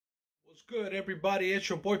What's good, everybody? It's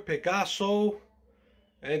your boy Pegaso,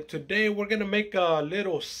 and today we're gonna make a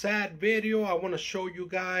little sad video. I want to show you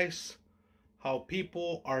guys how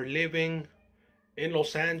people are living in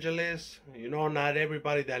Los Angeles. You know, not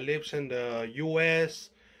everybody that lives in the US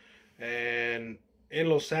and in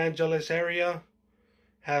Los Angeles area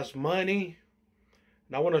has money.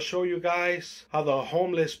 And I want to show you guys how the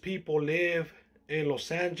homeless people live in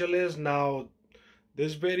Los Angeles. Now,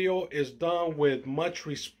 this video is done with much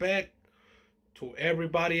respect to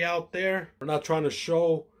everybody out there. We're not trying to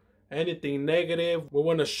show anything negative. We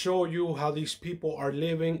want to show you how these people are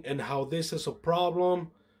living and how this is a problem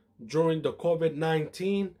during the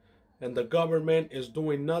COVID-19 and the government is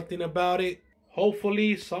doing nothing about it.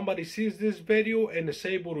 Hopefully somebody sees this video and is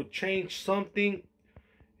able to change something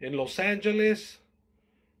in Los Angeles.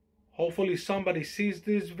 Hopefully somebody sees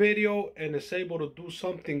this video and is able to do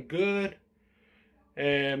something good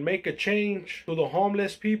and make a change to the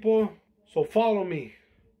homeless people. So follow me.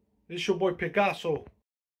 This is your boy Picasso.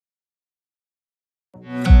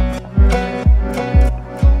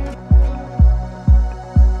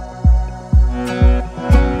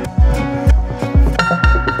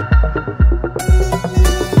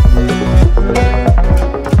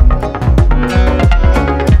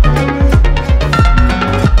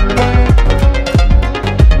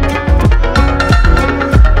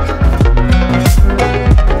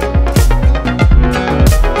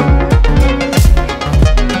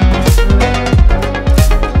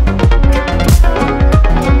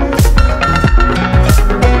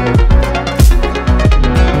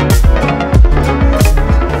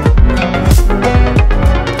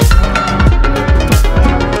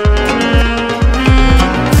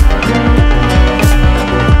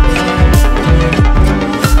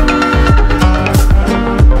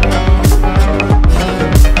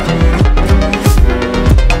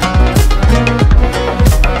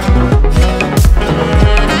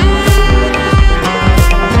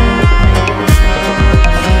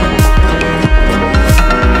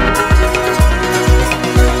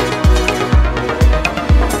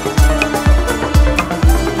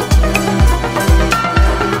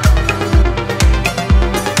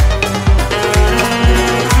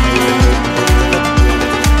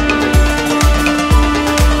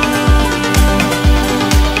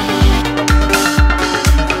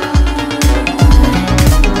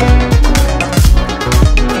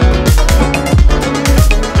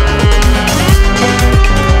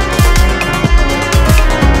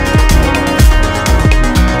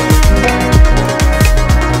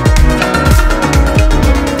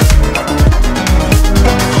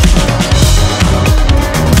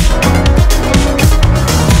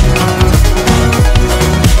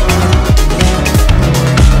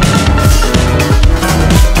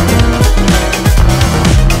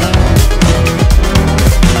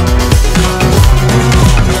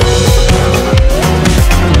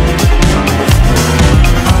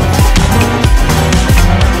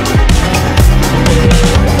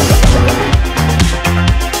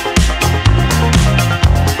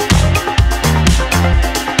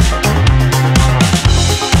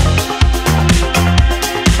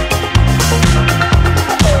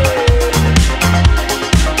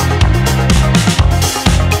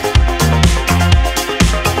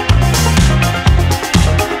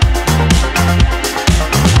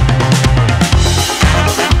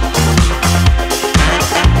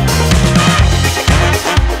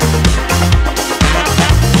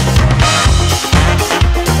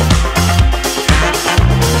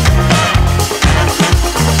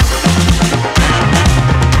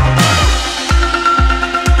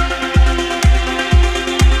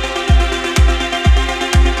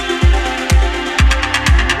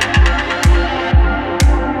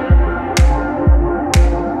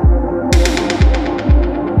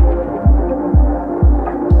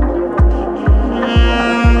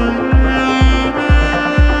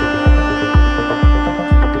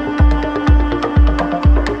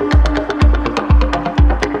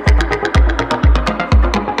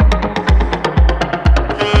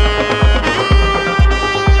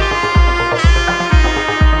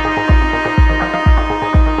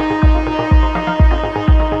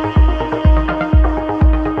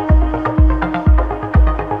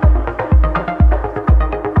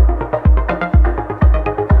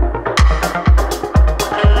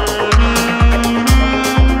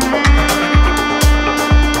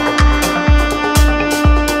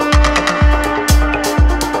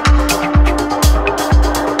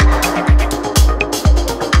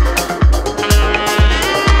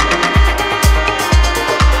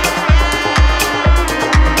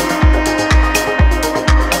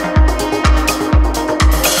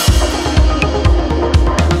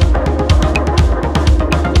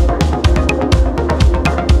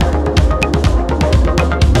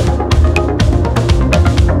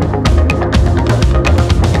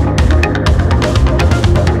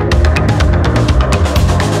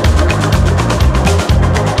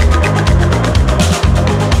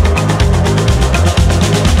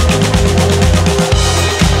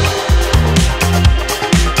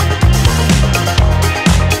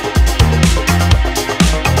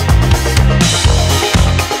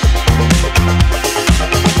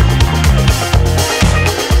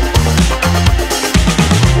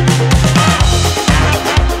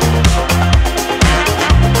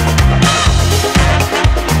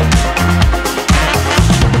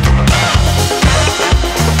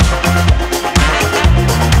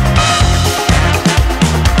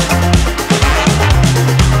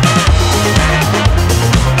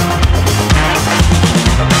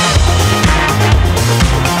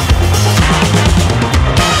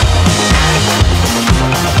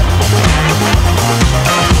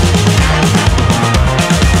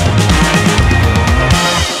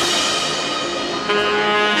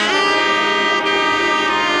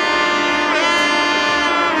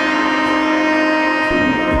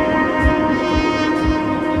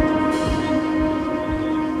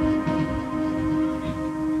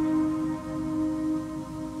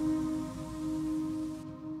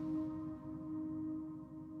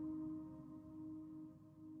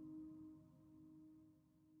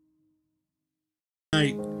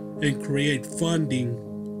 unite and create funding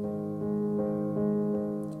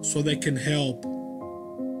so they can help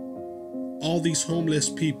all these homeless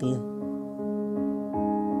people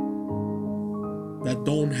that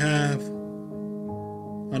don't have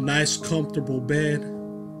a nice comfortable bed,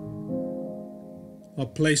 a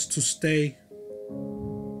place to stay,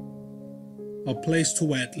 a place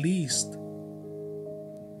to at least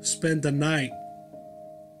spend the night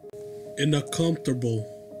in a comfortable,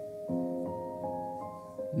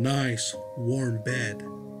 nice, warm bed.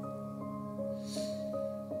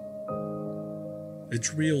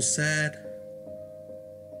 It's real sad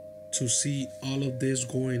to see all of this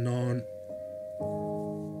going on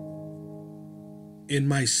in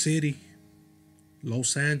my city,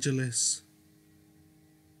 Los Angeles,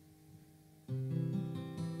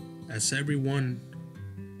 as everyone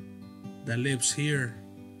that lives here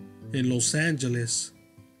in Los Angeles,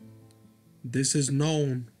 this is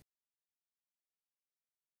known